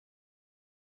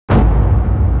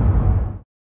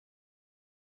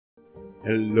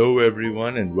Hello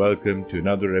everyone and welcome to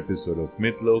another episode of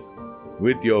Mythlok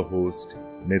with your host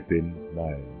Nitin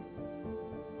Nair.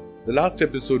 The last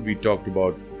episode we talked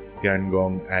about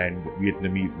Kokyangwuti and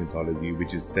Vietnamese mythology,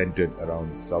 which is centered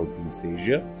around Southeast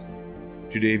Asia.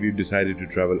 Today we've decided to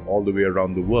travel all the way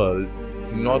around the world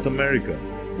to North America,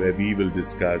 where we will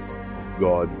discuss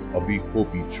gods of the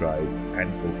Hopi tribe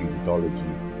and Hopi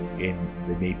mythology in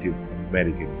the Native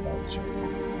American culture.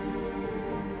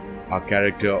 Our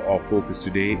character of focus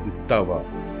today is Tawa,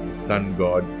 the sun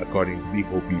god according to the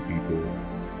Hopi people,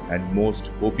 and most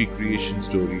Hopi creation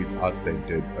stories are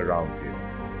centered around him.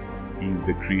 He is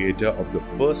the creator of the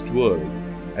first world,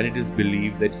 and it is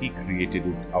believed that he created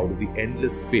it out of the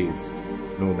endless space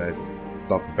known as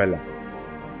Tokpella.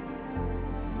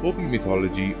 Hopi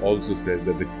mythology also says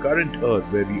that the current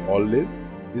earth where we all live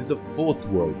is the fourth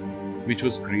world, which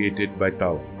was created by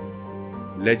Tawa.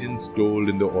 Legends told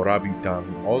in the Orabi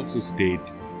tongue also state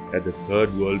that the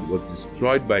third world was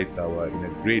destroyed by Tawa in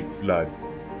a great flood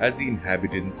as the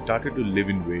inhabitants started to live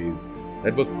in ways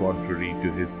that were contrary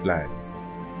to his plans.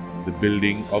 The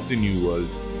building of the new world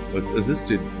was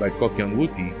assisted by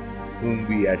Kokyangwuti, whom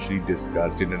we actually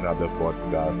discussed in another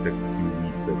podcast a few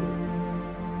weeks ago.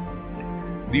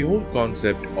 The whole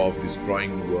concept of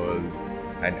destroying worlds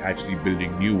and actually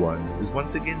building new ones is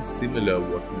once again similar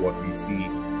to what we see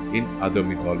in other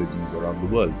mythologies around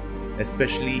the world,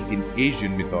 especially in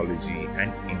Asian mythology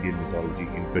and Indian mythology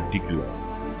in particular.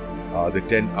 The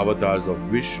 10 avatars of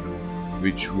Vishnu,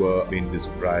 which were being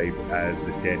described as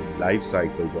the 10 life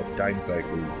cycles or time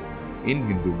cycles in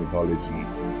Hindu mythology,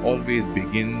 always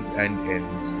begins and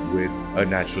ends with a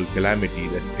natural calamity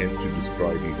that tends to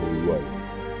destroy the whole world.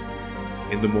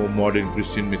 In the more modern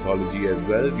Christian mythology as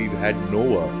well, we've had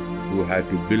Noah, who had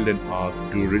to build an ark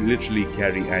to literally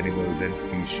carry animals and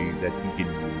species that he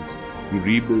can use to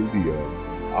rebuild the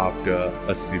earth after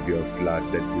a severe flood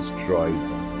that destroyed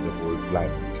the whole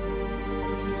planet.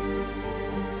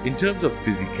 In terms of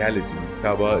physicality,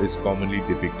 Tawa is commonly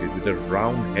depicted with a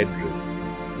round headdress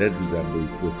that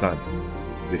resembles the sun.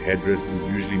 The headdress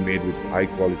is usually made with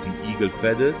high-quality eagle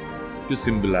feathers to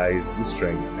symbolize the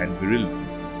strength and virility.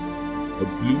 A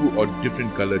blue or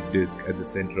different colored disc at the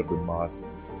center of the mask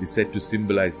is said to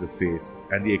symbolize the face,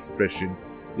 and the expression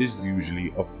is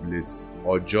usually of bliss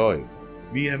or joy.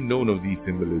 We have known of these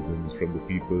symbolisms from the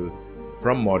people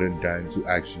from modern times who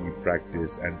actually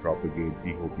practice and propagate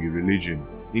the Hopi religion.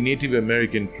 The Native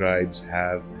American tribes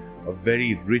have a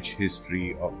very rich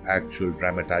history of actual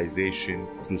dramatization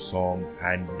through song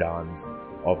and dance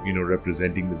of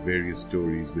representing the various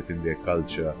stories within their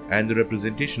culture, and the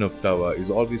representation of Tawa is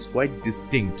always quite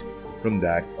distinct from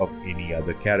that of any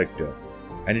other character.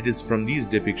 And it is from these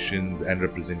depictions and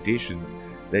representations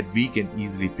that we can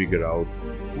easily figure out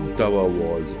who Tawa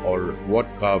was, or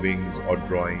what carvings or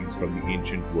drawings from the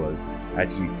ancient world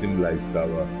actually symbolize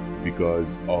Tawa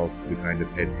because of the kind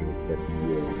of headdress that he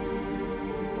wore.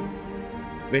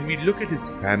 When we look at his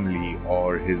family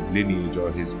or his lineage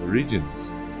or his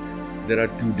origins, there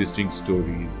are two distinct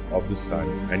stories of the sun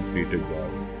and creator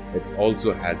god that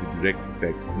also has a direct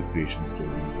effect on the creation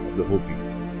stories of the Hopi.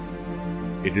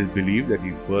 It is believed that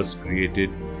he first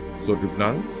created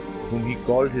Sotuknang, whom he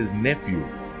called his nephew,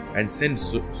 and sent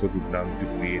Sotuknang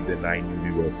to create the 9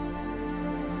 universes.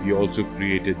 He also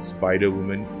created Spider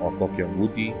Woman or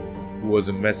Kokyangwuti, who was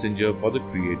a messenger for the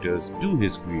creators to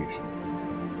his creations.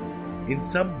 In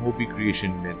some Hopi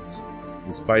creation myths,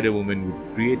 the Spider Woman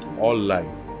would create all life,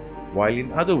 while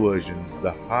in other versions,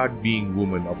 the hard-being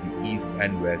woman of the East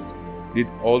and West did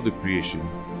all the creation,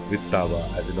 with Tawa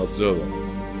as an observer.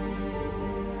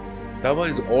 Tawa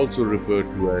is also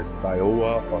referred to as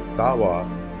Tawa or Tawa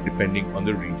depending on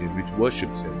the region which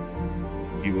worships him.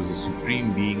 He was a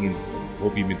supreme being in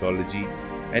Hopi mythology,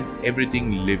 and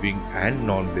everything living and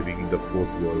non-living in the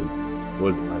fourth world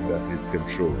was under his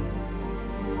control.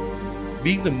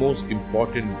 Being the most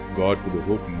important god for the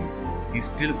Hopis, he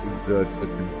still exerts a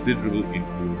considerable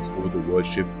influence over the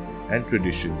worship and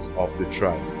traditions of the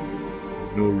tribe.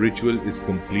 No ritual is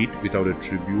complete without a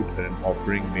tribute and an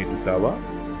offering made to Tawa,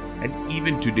 and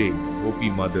even today,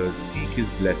 Hopi mothers seek his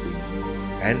blessings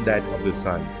and that of the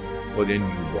sun for their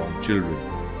newborn children.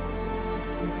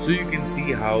 So you can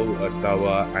see how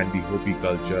Tawa and the Hopi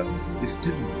culture is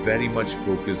still very much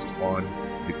focused on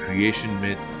the creation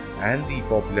myth and the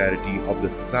popularity of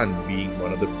the sun being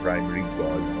one of the primary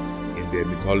gods in their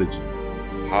mythology.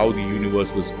 How the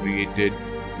universe was created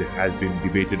has been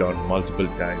debated on multiple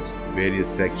times through various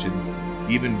sections,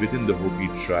 even within the Hopi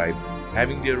tribe,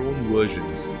 having their own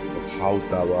versions of how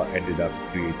Tawa ended up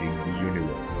creating the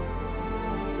universe.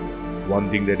 One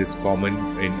thing that is common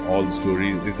in all the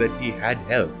stories is that he had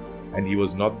help and he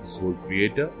was not the sole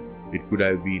creator. It could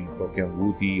have been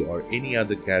Kokyangwuti or any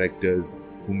other characters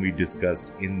whom we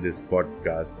discussed in this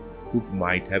podcast who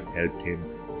might have helped him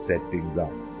set things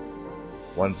up.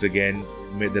 Once again,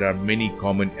 there are many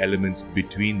common elements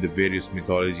between the various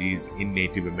mythologies in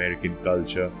Native American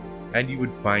culture, and you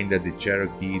would find that the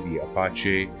Cherokee, the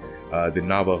Apache, the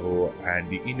Navajo and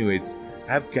the Inuits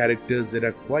have characters that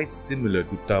are quite similar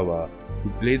to Tawa, who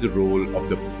play the role of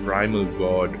the primal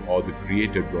god or the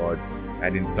creator god,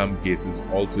 and in some cases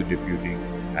also debuting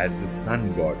as the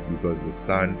sun god, because the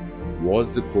sun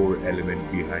was the core element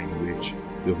behind which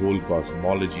the whole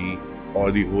cosmology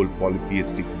or the whole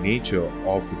polytheistic nature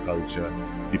of the culture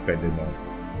depended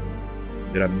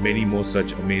on. There are many more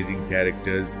such amazing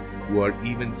characters who are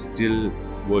even still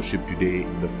worshipped today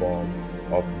in the form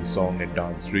of the song and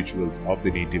dance rituals of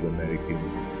the Native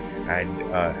Americans, and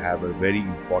have a very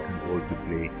important role to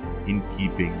play in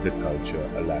keeping the culture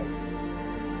alive.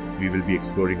 We will be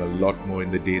exploring a lot more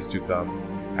in the days to come,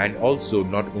 and also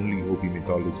not only Hopi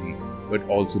mythology, but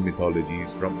also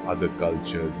mythologies from other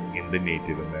cultures in the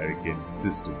Native American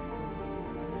system.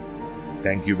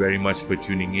 Thank you very much for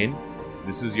tuning in.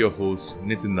 This is your host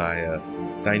Nitin Nair,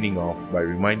 signing off by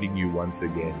reminding you once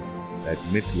again that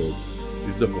Mythlok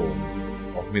is the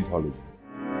home of mythology.